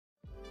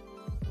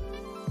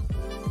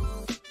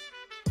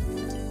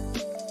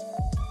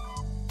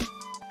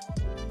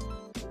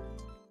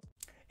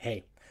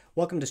Hey,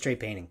 welcome to Straight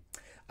Painting.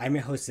 I'm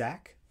your host,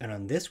 Zach, and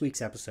on this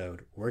week's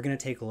episode, we're going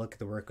to take a look at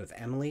the work of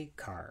Emily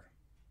Carr.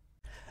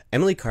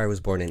 Emily Carr was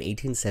born in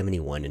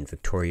 1871 in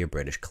Victoria,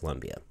 British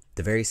Columbia,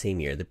 the very same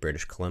year that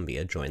British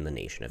Columbia joined the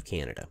nation of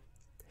Canada.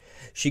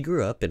 She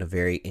grew up in a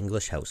very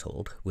English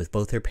household, with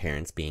both her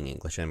parents being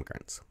English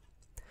immigrants.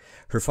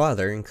 Her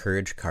father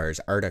encouraged Carr's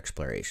art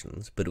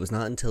explorations, but it was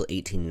not until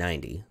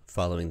 1890,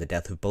 following the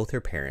death of both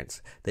her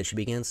parents, that she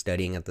began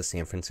studying at the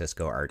San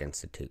Francisco Art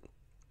Institute.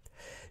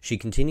 She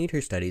continued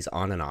her studies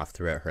on and off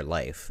throughout her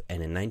life,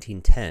 and in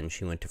 1910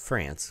 she went to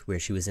France, where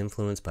she was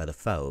influenced by the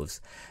Fauves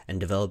and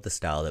developed the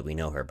style that we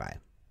know her by.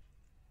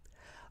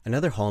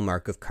 Another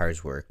hallmark of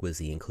Carr's work was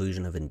the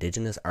inclusion of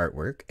Indigenous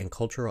artwork and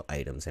cultural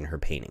items in her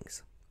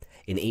paintings.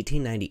 In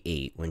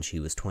 1898, when she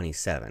was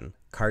 27,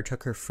 Carr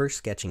took her first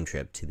sketching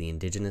trip to the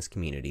Indigenous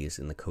communities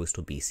in the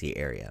coastal BC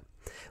area,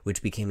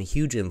 which became a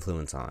huge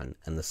influence on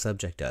and the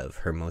subject of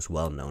her most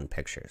well-known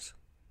pictures.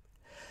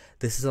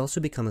 This has also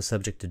become a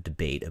subject of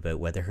debate about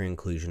whether her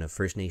inclusion of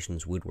First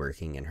Nations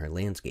woodworking in her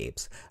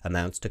landscapes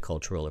amounts to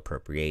cultural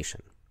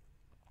appropriation.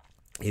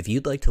 If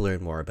you'd like to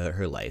learn more about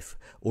her life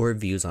or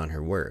views on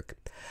her work,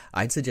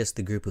 I'd suggest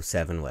the Group of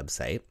Seven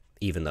website,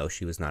 even though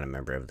she was not a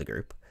member of the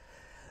group,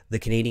 the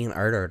Canadian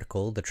art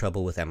article, The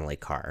Trouble with Emily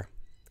Carr,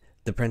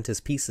 the Prentice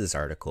Pieces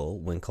article,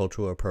 When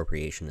Cultural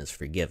Appropriation is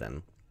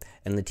Forgiven,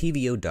 and the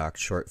TVO doc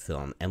short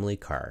film Emily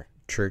Carr,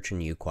 Church in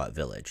Yuquot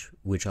Village,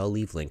 which I'll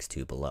leave links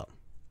to below.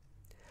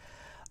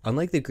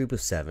 Unlike the Group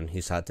of Seven,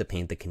 who sought to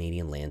paint the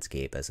Canadian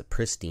landscape as a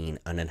pristine,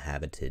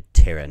 uninhabited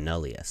terra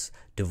nullius,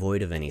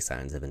 devoid of any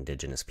signs of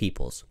Indigenous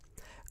peoples,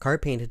 Carr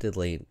painted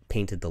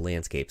the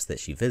landscapes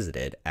that she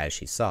visited as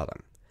she saw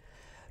them.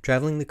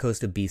 Traveling the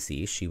coast of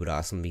BC, she would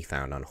often be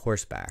found on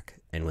horseback,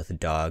 and with a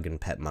dog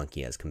and pet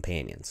monkey as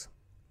companions.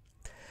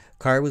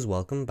 Carr was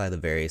welcomed by the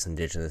various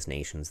Indigenous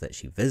nations that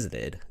she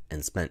visited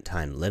and spent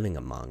time living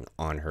among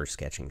on her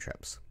sketching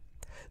trips.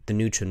 The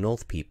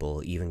Nuu-chah-nulth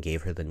people even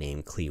gave her the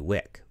name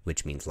Klee-Wick,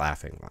 which means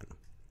laughing one.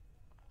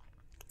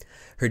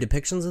 Her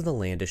depictions of the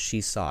land as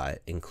she saw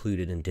it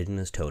included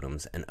Indigenous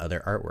totems and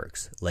other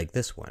artworks, like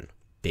this one,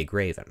 Big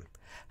Raven.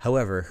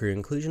 However, her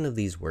inclusion of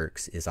these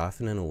works is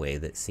often in a way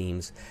that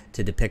seems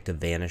to depict a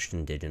vanished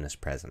Indigenous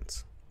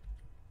presence.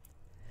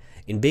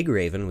 In Big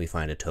Raven, we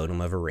find a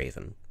totem of a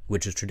raven,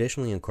 which is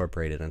traditionally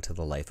incorporated into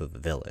the life of a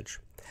village,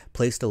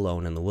 placed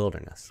alone in the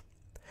wilderness.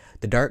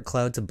 The dark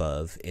clouds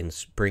above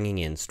bringing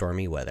in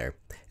stormy weather,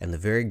 and the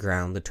very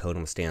ground the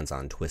totem stands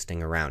on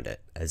twisting around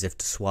it, as if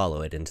to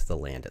swallow it into the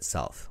land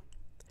itself.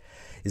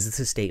 Is this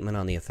a statement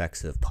on the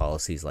effects of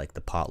policies like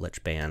the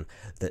potlatch ban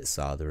that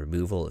saw the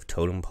removal of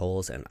totem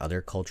poles and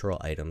other cultural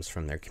items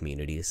from their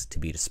communities to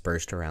be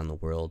dispersed around the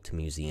world to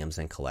museums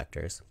and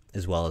collectors,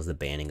 as well as the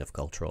banning of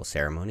cultural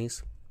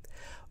ceremonies?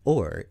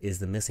 Or is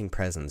the missing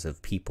presence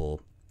of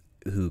people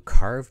who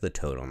carve the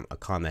totem a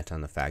comment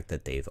on the fact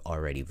that they've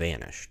already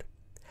vanished?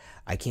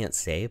 I can't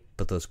say,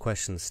 but those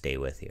questions stay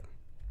with you.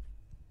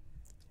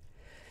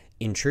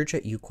 In Church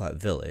at Yuquot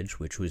Village,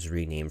 which was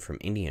renamed from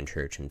Indian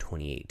Church in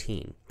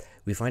 2018,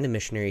 we find a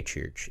missionary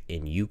church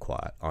in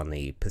Yuquot on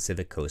the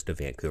Pacific coast of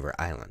Vancouver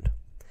Island.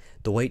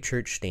 The white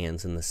church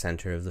stands in the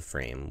center of the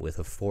frame with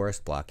a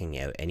forest blocking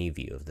out any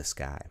view of the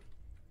sky.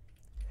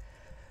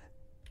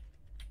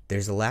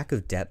 There's a lack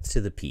of depth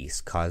to the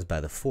piece caused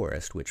by the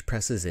forest, which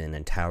presses in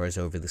and towers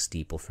over the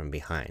steeple from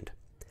behind.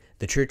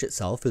 The church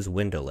itself is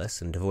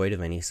windowless and devoid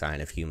of any sign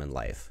of human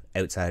life,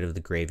 outside of the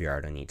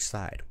graveyard on each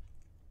side.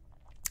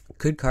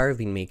 Could Carr have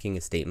been making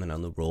a statement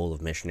on the role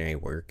of missionary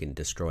work in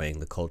destroying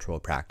the cultural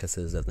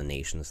practices of the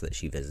nations that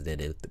she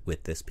visited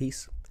with this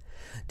piece?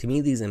 To me,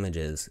 these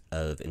images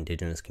of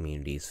Indigenous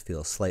communities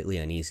feel slightly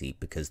uneasy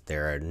because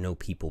there are no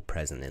people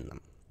present in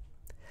them.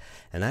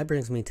 And that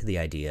brings me to the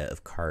idea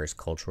of Carr's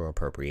cultural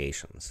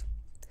appropriations.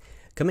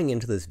 Coming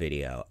into this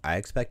video, I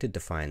expected to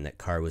find that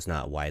Carr was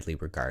not widely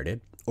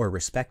regarded or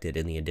respected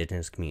in the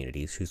Indigenous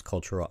communities whose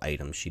cultural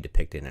items she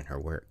depicted in her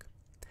work.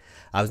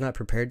 I was not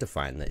prepared to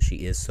find that she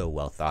is so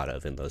well thought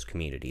of in those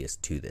communities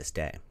to this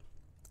day.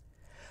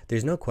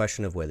 There's no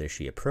question of whether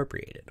she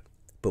appropriated,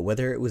 but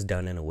whether it was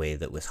done in a way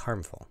that was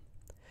harmful.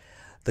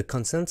 The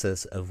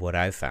consensus of what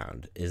I've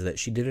found is that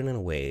she did it in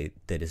a way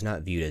that is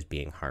not viewed as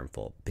being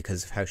harmful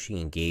because of how she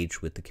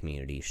engaged with the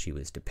communities she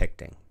was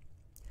depicting.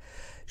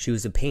 She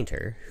was a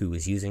painter who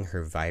was using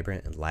her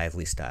vibrant and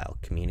lively style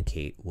to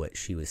communicate what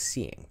she was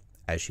seeing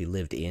as she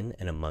lived in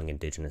and among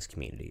Indigenous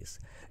communities,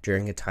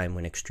 during a time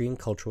when extreme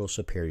cultural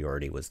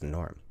superiority was the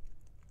norm.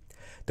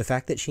 The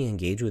fact that she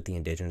engaged with the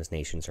Indigenous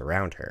nations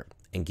around her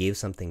and gave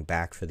something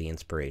back for the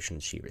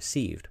inspirations she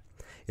received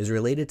is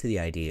related to the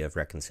idea of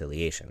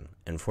reconciliation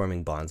and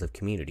forming bonds of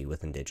community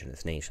with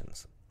Indigenous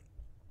nations.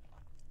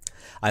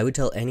 I would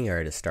tell any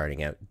artist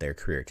starting out their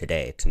career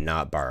today to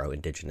not borrow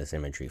Indigenous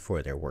imagery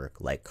for their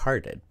work like Carr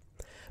did,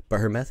 but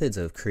her methods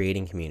of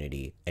creating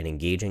community and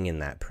engaging in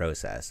that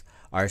process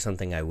are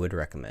something I would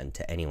recommend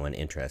to anyone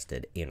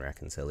interested in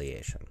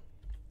reconciliation.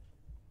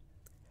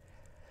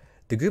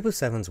 The Group of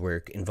Seven's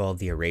work involved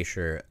the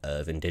erasure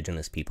of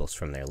Indigenous peoples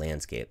from their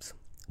landscapes,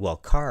 while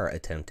Carr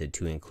attempted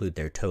to include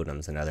their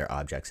totems and other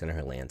objects in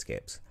her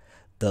landscapes,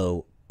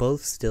 though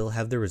both still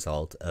have the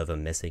result of a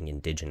missing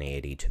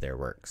indigeneity to their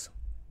works.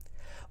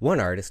 One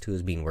artist who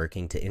has been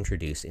working to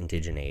introduce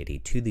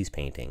indigeneity to these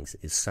paintings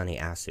is Sonny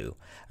Asu,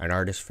 an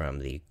artist from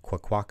the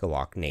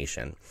Kwakwaka'wakw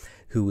Nation,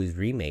 who has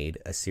remade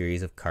a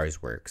series of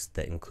Carr's works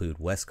that include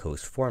West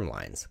Coast form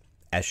lines,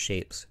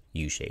 S-shapes,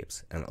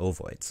 U-shapes, and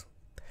ovoids.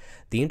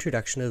 The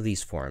introduction of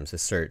these forms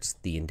asserts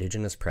the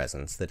indigenous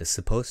presence that is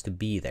supposed to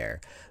be there,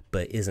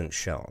 but isn't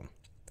shown.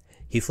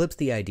 He flips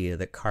the idea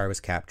that Carr was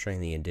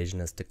capturing the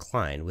indigenous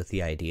decline with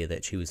the idea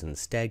that she was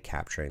instead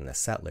capturing the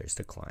settlers'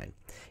 decline,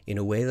 in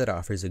a way that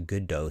offers a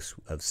good dose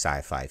of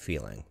sci-fi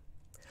feeling.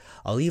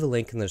 I'll leave a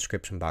link in the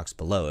description box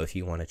below if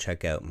you want to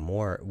check out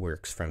more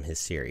works from his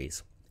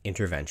series,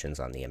 Interventions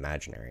on the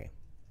Imaginary.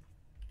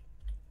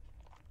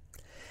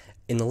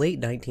 In the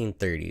late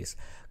 1930s,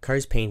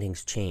 Carr's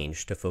paintings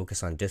changed to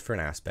focus on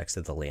different aspects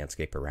of the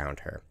landscape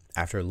around her,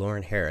 after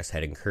Lauren Harris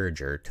had encouraged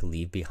her to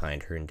leave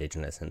behind her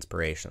indigenous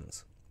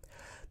inspirations.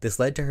 This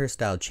led to her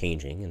style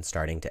changing and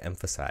starting to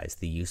emphasize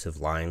the use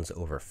of lines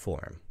over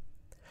form.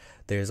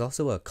 There is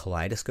also a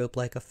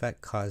kaleidoscope-like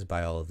effect caused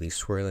by all of these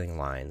swirling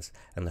lines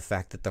and the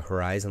fact that the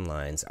horizon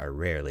lines are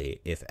rarely,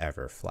 if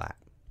ever, flat.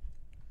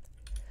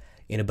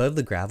 In Above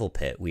the Gravel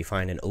Pit, we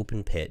find an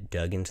open pit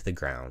dug into the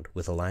ground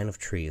with a line of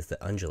trees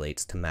that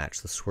undulates to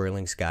match the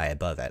swirling sky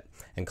above it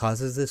and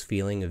causes this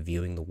feeling of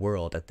viewing the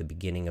world at the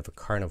beginning of a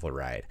carnival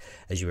ride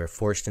as you are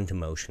forced into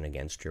motion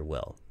against your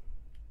will.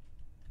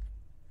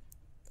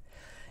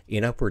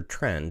 In Upward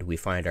Trend, we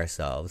find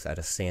ourselves at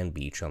a sand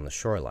beach on the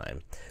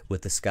shoreline,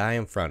 with the sky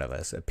in front of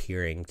us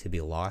appearing to be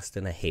lost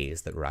in a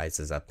haze that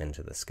rises up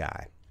into the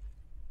sky.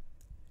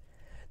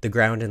 The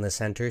ground in the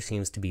center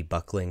seems to be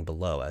buckling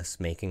below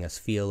us, making us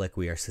feel like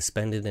we are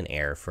suspended in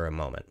air for a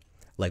moment,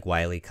 like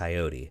Wile E.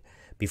 Coyote,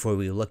 before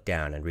we look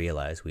down and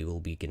realize we will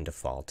begin to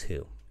fall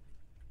too.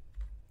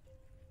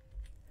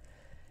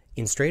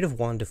 In Strait of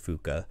Juan de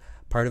Fuca,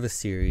 part of a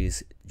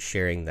series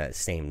sharing that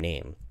same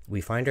name, we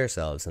find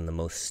ourselves in the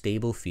most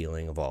stable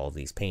feeling of all of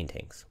these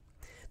paintings.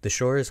 The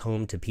shore is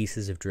home to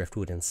pieces of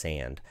driftwood and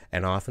sand,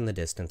 and off in the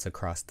distance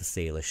across the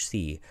Salish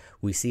Sea,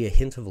 we see a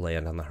hint of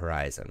land on the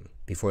horizon,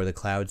 before the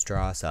clouds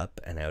draw us up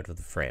and out of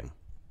the frame.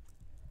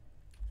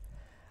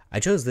 I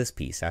chose this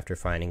piece after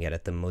finding it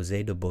at the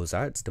Musée des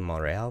Beaux-Arts de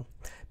Montréal,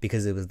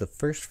 because it was the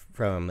first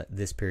from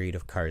this period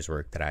of Carr's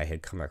work that I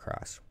had come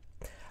across.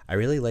 I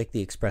really like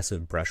the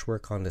expressive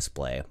brushwork on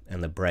display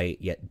and the bright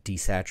yet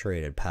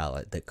desaturated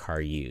palette that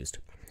Carr used,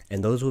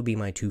 and those will be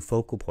my two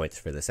focal points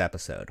for this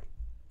episode.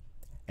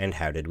 And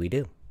how did we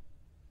do?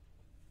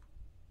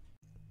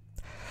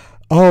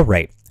 All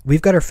right,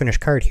 we've got our finished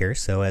card here,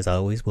 so as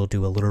always, we'll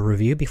do a little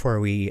review before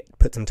we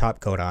put some top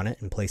coat on it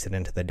and place it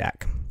into the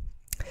deck.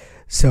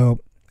 So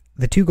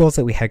the two goals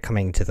that we had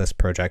coming to this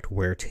project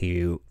were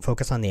to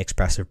focus on the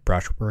expressive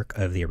brushwork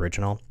of the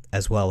original,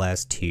 as well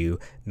as to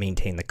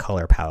maintain the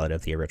color palette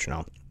of the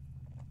original.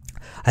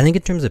 I think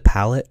in terms of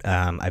palette,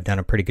 I've done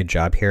a pretty good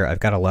job here. I've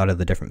got a lot of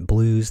the different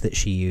blues that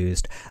she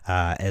used,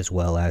 as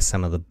well as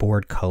some of the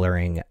board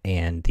coloring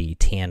and the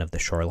tan of the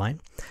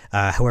shoreline.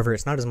 However,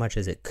 it's not as much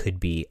as it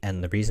could be,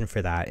 and the reason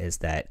for that is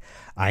that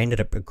I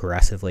ended up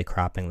aggressively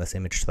cropping this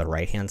image to the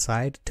right-hand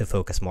side to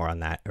focus more on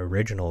that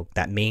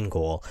that main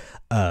goal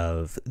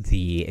of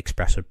the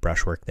expressive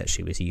brushwork that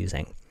she was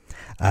using.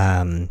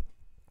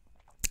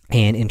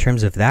 And in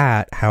terms of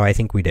that, how I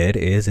think we did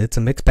is it's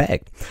a mixed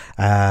bag.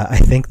 I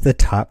think the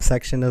top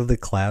section of the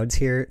clouds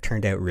here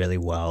turned out really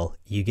well.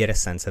 You get a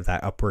sense of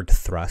that upward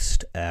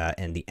thrust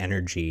and the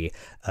energy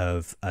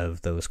of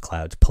those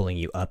clouds pulling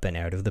you up and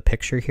out of the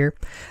picture here.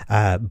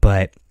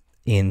 But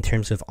in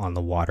terms of on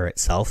the water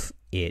itself,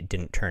 it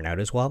didn't turn out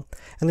as well.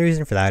 And the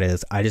reason for that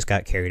is I just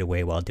got carried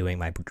away while doing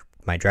my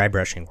dry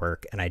brushing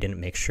work, and I didn't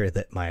make sure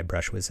that my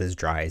brush was as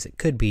dry as it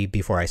could be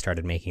before I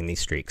started making these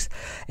streaks.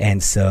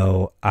 And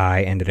so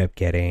I ended up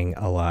getting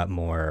a lot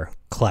more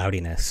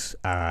cloudiness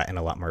and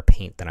a lot more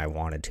paint than I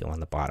wanted to on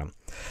the bottom.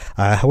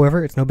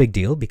 However, it's no big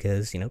deal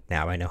because,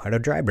 now I know how to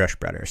dry brush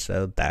better,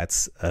 so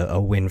that's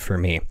a win for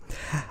me.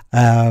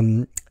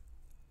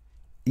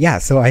 Yeah,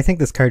 so I think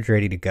this card's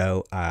ready to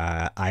go.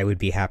 I would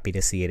be happy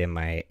to see it in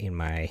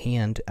my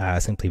hand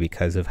simply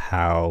because of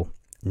how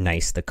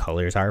nice the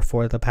colors are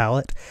for the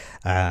palette,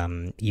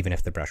 even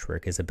if the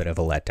brushwork is a bit of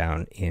a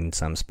letdown in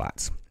some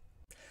spots.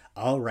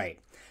 All right,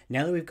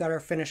 now that we've got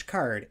our finished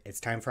card, it's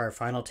time for our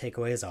final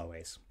takeaway as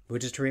always,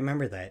 which is to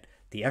remember that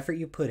the effort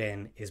you put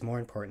in is more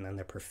important than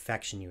the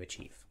perfection you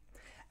achieve.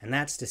 And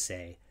that's to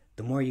say,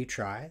 the more you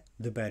try,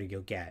 the better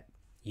you'll get.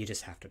 You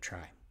just have to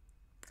try.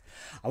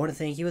 I want to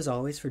thank you as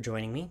always for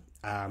joining me.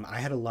 I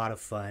had a lot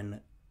of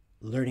fun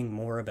learning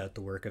more about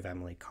the work of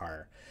Emily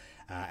Carr.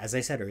 As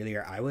I said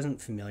earlier, I wasn't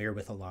familiar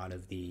with a lot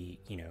of the,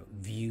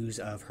 views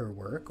of her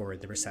work or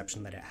the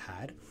reception that it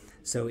had.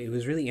 So it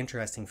was really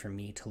interesting for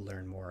me to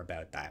learn more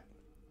about that.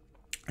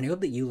 And I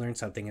hope that you learned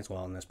something as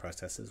well in this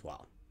process as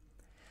well.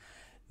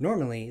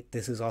 Normally,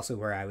 this is also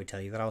where I would tell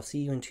you that I'll see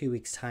you in 2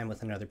 weeks' time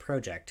with another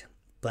project.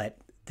 But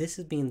This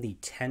has been the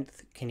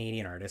 10th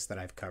Canadian artist that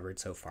I've covered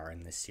so far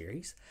in this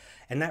series,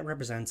 and that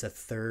represents a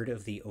third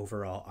of the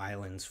overall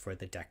islands for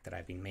the deck that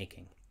I've been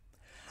making.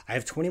 I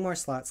have 20 more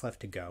slots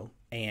left to go,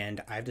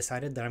 and I've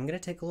decided that I'm going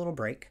to take a little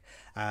break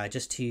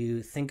just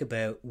to think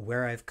about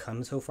where I've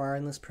come so far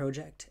in this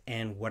project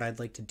and what I'd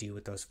like to do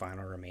with those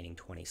final remaining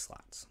 20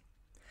 slots.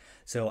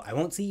 So I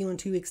won't see you in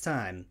 2 weeks'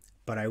 time,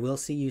 but I will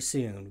see you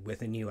soon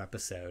with a new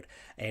episode,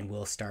 and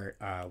we'll start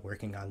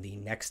working on the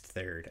next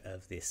third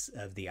of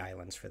the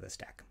islands for this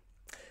deck.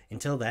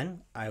 Until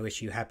then, I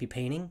wish you happy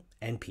painting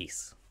and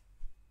peace.